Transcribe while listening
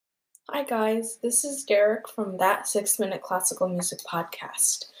Hi guys, this is Derek from That 6 Minute Classical Music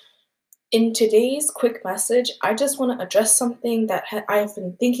Podcast. In today's quick message, I just want to address something that I've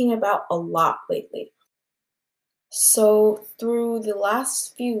been thinking about a lot lately. So, through the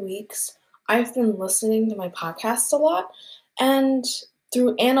last few weeks, I've been listening to my podcast a lot, and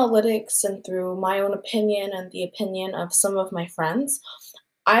through analytics and through my own opinion and the opinion of some of my friends,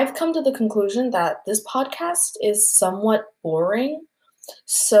 I've come to the conclusion that this podcast is somewhat boring.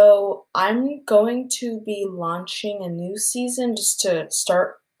 So I'm going to be launching a new season just to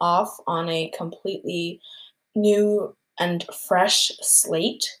start off on a completely new and fresh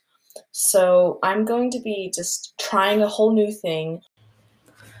slate. So I'm going to be just trying a whole new thing.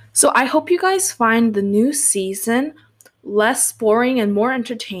 So I hope you guys find the new season less boring and more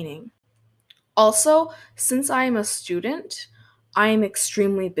entertaining. Also, since I am a student, I am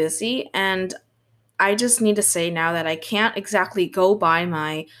extremely busy, and I just need to say now that I can't exactly go by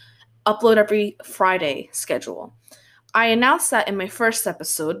my upload every Friday schedule. I announced that in my first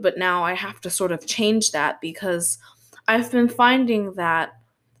episode, but now I have to sort of change that because I've been finding that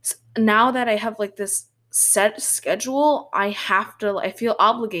now that I have like this set schedule, I feel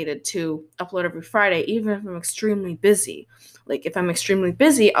obligated to upload every Friday, even if I'm extremely busy. Like, if I'm extremely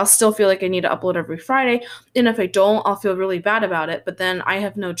busy, I'll still feel like I need to upload every Friday. And if I don't, I'll feel really bad about it. But then I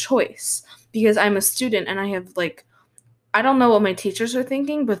have no choice because I'm a student and I don't know what my teachers are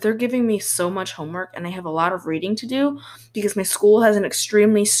thinking, but they're giving me so much homework and I have a lot of reading to do because my school has an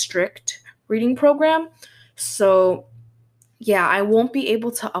extremely strict reading program. So, yeah, I won't be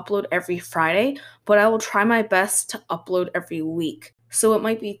able to upload every Friday, but I will try my best to upload every week. So it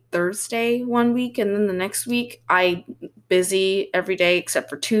might be Thursday one week and then the next week I busy every day except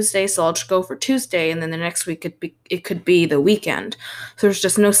for Tuesday, so I'll just go for Tuesday and then the next week it could be the weekend. So there's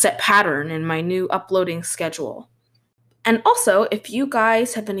just no set pattern in my new uploading schedule. And also, if you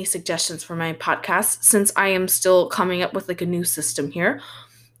guys have any suggestions for my podcast, since I am still coming up with like a new system here,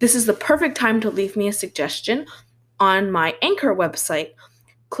 this is the perfect time to leave me a suggestion on my Anchor website.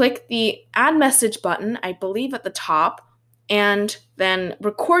 Click the add message button, I believe at the top, and then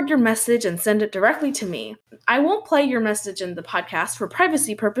record your message and send it directly to me. I won't play your message in the podcast for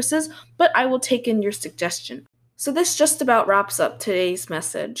privacy purposes, but I will take in your suggestion. So this just about wraps up today's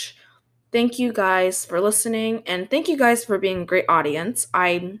message. Thank you guys for listening, and thank you guys for being a great audience.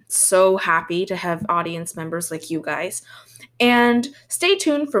 I'm so happy to have audience members like you guys. And stay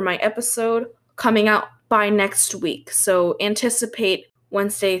tuned for my episode coming out by next week. So anticipate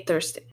Wednesday, Thursday.